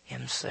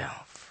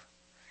himself.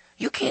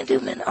 You can't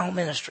do all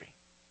ministry.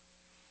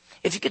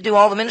 If you could do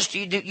all the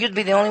ministry, you'd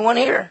be the only one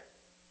here.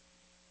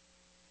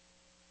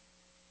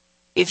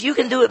 If you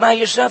can do it by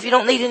yourself, you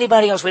don't need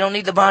anybody else. We don't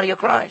need the body of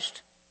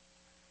Christ.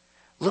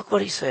 Look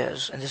what he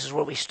says, and this is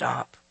where we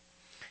stop.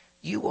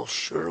 You will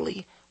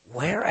surely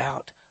wear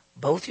out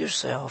both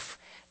yourself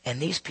and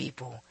these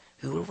people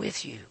who are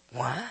with you.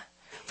 Why?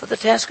 For the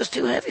task is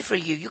too heavy for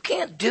you. You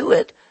can't do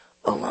it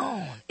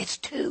alone. It's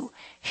too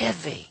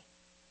heavy.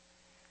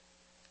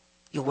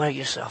 You'll wear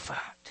yourself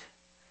out.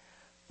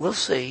 We'll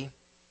see,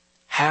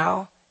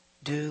 how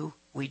do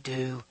we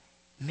do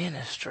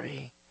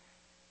ministry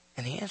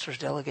And the answer is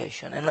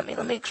delegation. And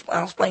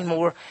I'll explain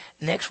more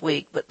next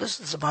week, but this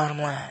is the bottom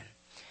line.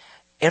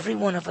 Every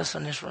one of us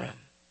in this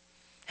room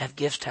have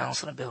gifts,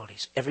 talents, and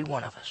abilities. Every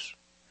one of us.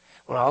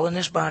 We're all in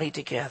this body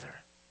together.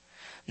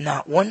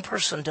 Not one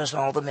person does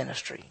all the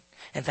ministry.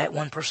 In fact,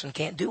 one person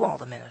can't do all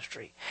the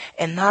ministry.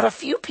 And not a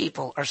few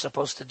people are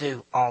supposed to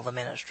do all the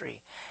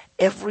ministry.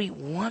 Every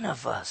one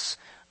of us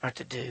are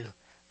to do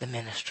the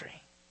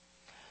ministry.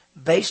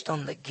 Based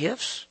on the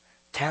gifts,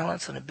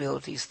 talents, and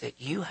abilities that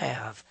you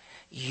have,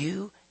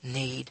 you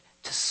need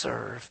to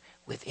serve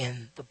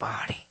within the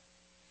body.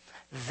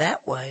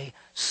 That way,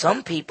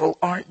 some people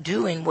aren't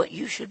doing what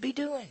you should be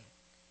doing.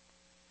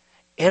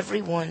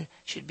 Everyone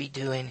should be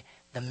doing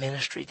the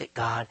ministry that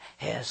God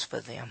has for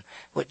them.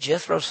 What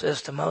Jethro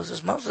says to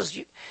Moses, Moses,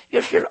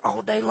 you're here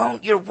all day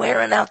long. You're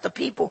wearing out the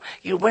people.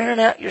 You're wearing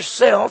out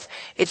yourself.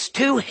 It's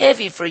too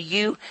heavy for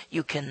you.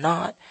 You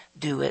cannot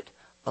do it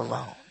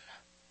alone.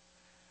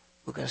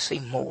 We're going to see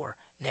more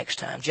next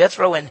time.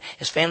 Jethro and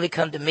his family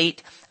come to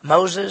meet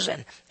Moses,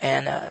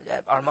 and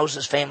our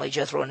Moses family,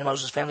 Jethro and the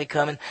Moses family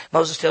come, and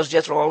Moses tells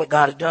Jethro all that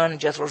God had done, and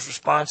Jethro's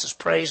response is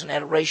praise and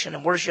adoration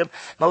and worship.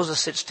 Moses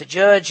sits to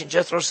judge, and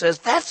Jethro says,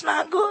 that's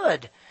not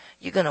good.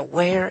 You're going to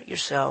wear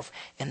yourself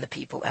and the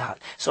people out.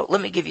 So let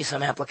me give you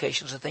some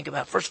applications to think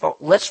about. First of all,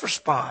 let's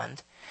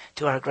respond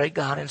to our great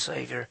God and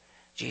Savior,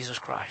 Jesus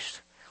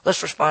Christ.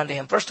 Let's respond to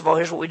Him. First of all,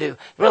 here's what we do.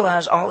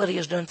 Realize all that He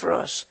has done for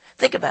us.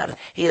 Think about it.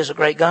 He is a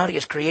great God. He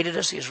has created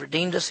us. He has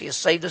redeemed us. He has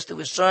saved us through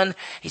His Son.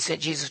 He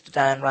sent Jesus to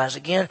die and rise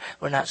again.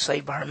 We're not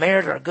saved by our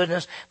merit or our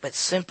goodness, but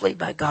simply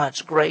by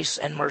God's grace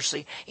and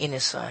mercy in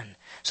His Son.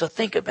 So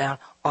think about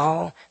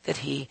all that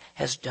He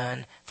has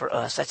done for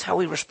us. That's how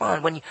we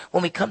respond. When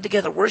we come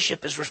together,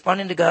 worship is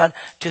responding to God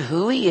to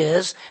who He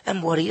is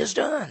and what He has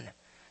done.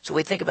 So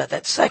we think about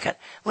that. Second,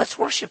 let's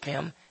worship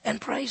Him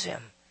and praise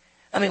Him.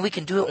 I mean, we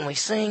can do it when we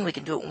sing. We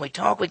can do it when we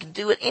talk. We can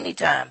do it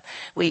anytime.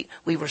 We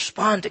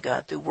respond to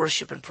God through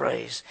worship and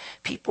praise.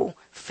 People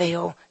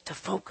fail to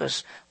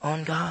focus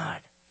on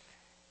God.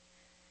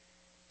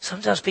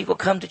 Sometimes people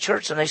come to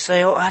church and they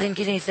say, oh, I didn't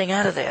get anything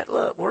out of that.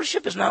 Look,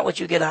 worship is not what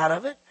you get out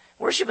of it.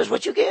 Worship is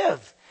what you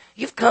give.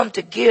 You've come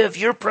to give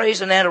your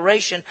praise and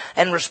adoration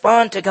and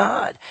respond to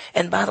God.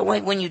 And by the way,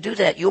 when you do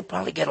that, you'll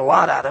probably get a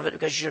lot out of it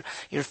because you're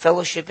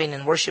fellowshipping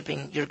and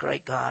worshiping your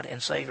great God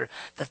and Savior.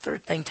 The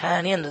third thing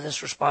tying into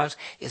this response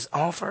is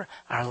offer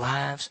our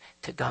lives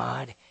to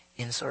God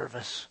in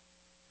service.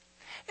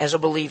 As a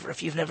believer,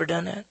 if you've never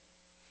done that,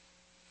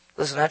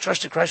 listen, I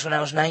trusted Christ when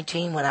I was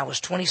 19. When I was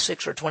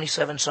 26 or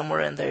 27,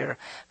 somewhere in there,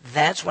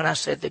 that's when I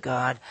said to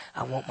God,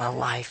 I want my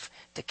life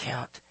to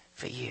count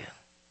for you.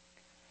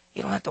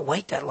 You don't have to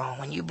wait that long.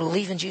 When you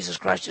believe in Jesus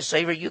Christ as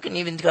Savior, you can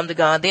even come to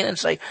God then and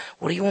say,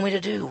 what do you want me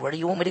to do? Where do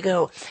you want me to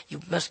go? You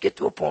must get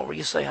to a point where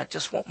you say, I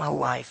just want my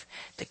life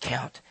to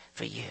count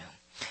for you.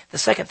 The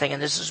second thing,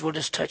 and we'll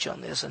just touch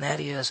on this, and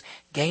that is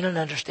gain an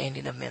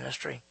understanding of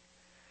ministry.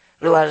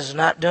 Realize it's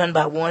not done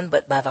by one,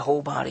 but by the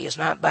whole body. It's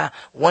not by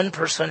one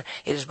person.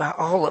 It is by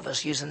all of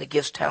us using the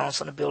gifts,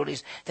 talents, and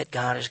abilities that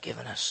God has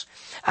given us.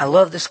 I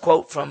love this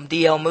quote from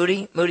D.L.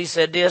 Moody. Moody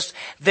said this,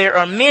 there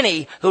are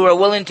many who are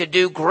willing to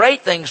do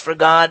great things for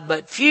God,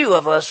 but few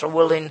of us are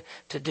willing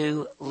to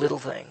do little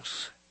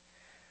things.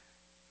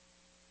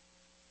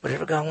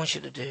 Whatever God wants you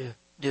to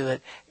do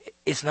it.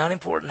 It's not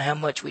important how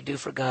much we do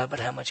for God, but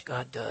how much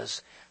God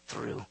does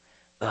through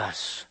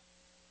us.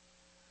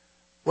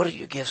 What are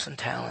your gifts and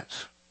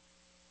talents?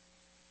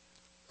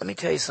 Let me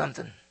tell you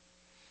something.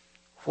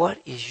 What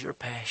is your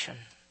passion?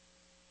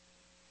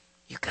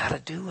 You got to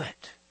do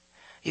it.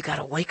 You got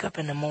to wake up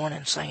in the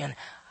morning saying,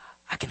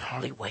 I can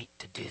hardly wait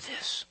to do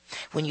this.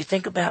 When you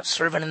think about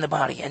serving in the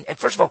body, and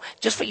first of all,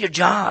 just for your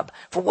job,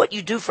 for what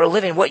you do for a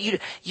living, what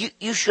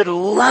you should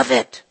love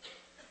it.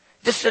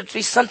 This should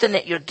be something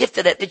that you're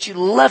gifted at, that you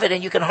love it,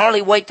 and you can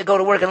hardly wait to go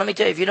to work. And let me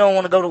tell you, if you don't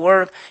want to go to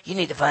work, you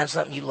need to find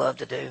something you love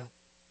to do.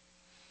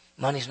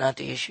 Money's not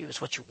the issue.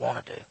 It's what you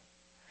want to do.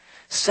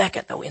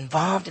 Second, though,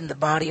 involved in the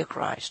body of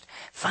Christ,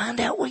 find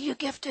out where you're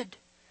gifted.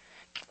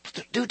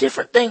 Do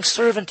different things,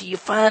 serve until you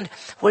find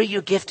where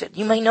you're gifted.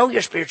 You may know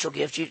your spiritual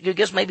gifts. Your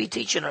gifts may be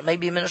teaching, or it may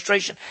be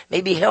administration,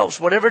 maybe helps,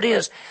 whatever it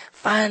is.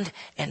 Find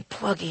and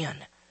plug in,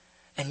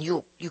 and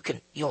you'll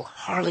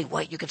hardly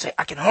wait. You can say,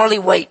 I can hardly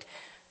wait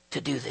to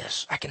do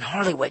this. I can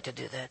hardly wait to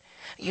do that.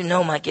 You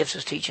know my gifts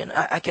is teaching.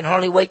 I can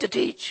hardly wait to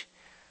teach.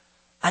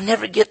 I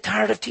never get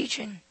tired of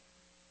teaching.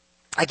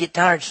 I get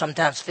tired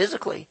sometimes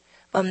physically.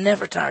 I'm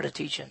never tired of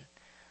teaching.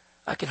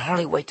 I can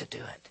hardly wait to do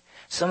it.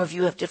 Some of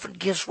you have different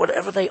gifts,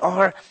 whatever they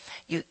are.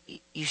 You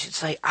should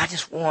say, I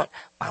just want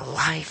my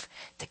life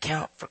to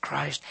count for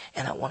Christ,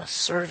 and I want to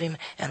serve Him,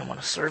 and I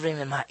want to serve Him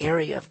in my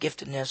area of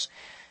giftedness,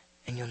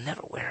 and you'll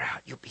never wear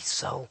out. You'll be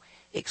so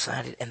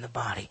excited, and the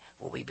body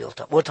will be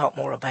built up. We'll talk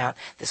more about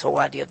this whole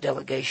idea of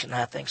delegation and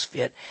how things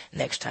fit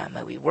next time.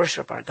 May we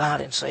worship our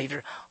God and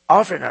Savior,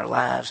 offering our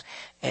lives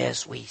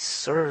as we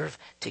serve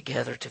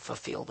together to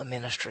fulfill the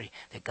ministry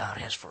that God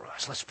has for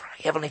us. Let's pray.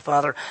 Heavenly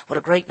Father, what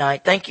a great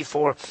night. Thank you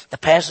for the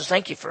passages.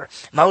 Thank you for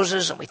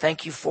Moses, and we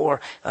thank you for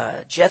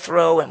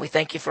Jethro, and we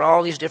thank you for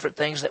all these different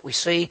things that we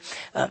see.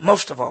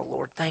 Most of all,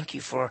 Lord, thank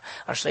you for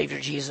our Savior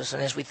Jesus.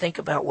 And as we think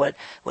about what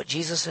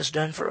Jesus has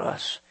done for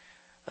us,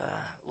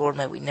 Lord,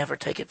 may we never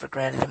take it for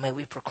granted, and may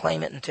we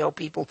proclaim it and tell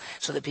people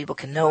so that people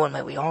can know, and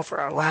may we offer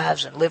our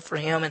lives and live for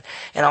Him,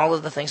 and all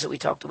of the things that we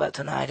talked about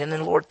tonight. And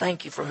then, Lord,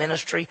 thank you for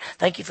ministry.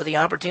 Thank you for the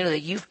opportunity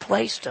that you've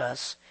placed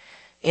us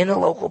in a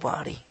local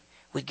body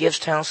with gifts,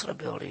 talents, and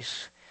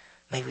abilities.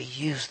 May we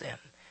use them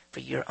for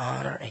your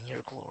honor and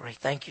your glory.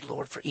 Thank you,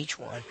 Lord, for each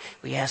one.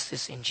 We ask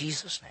this in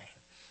Jesus' name.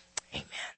 Amen.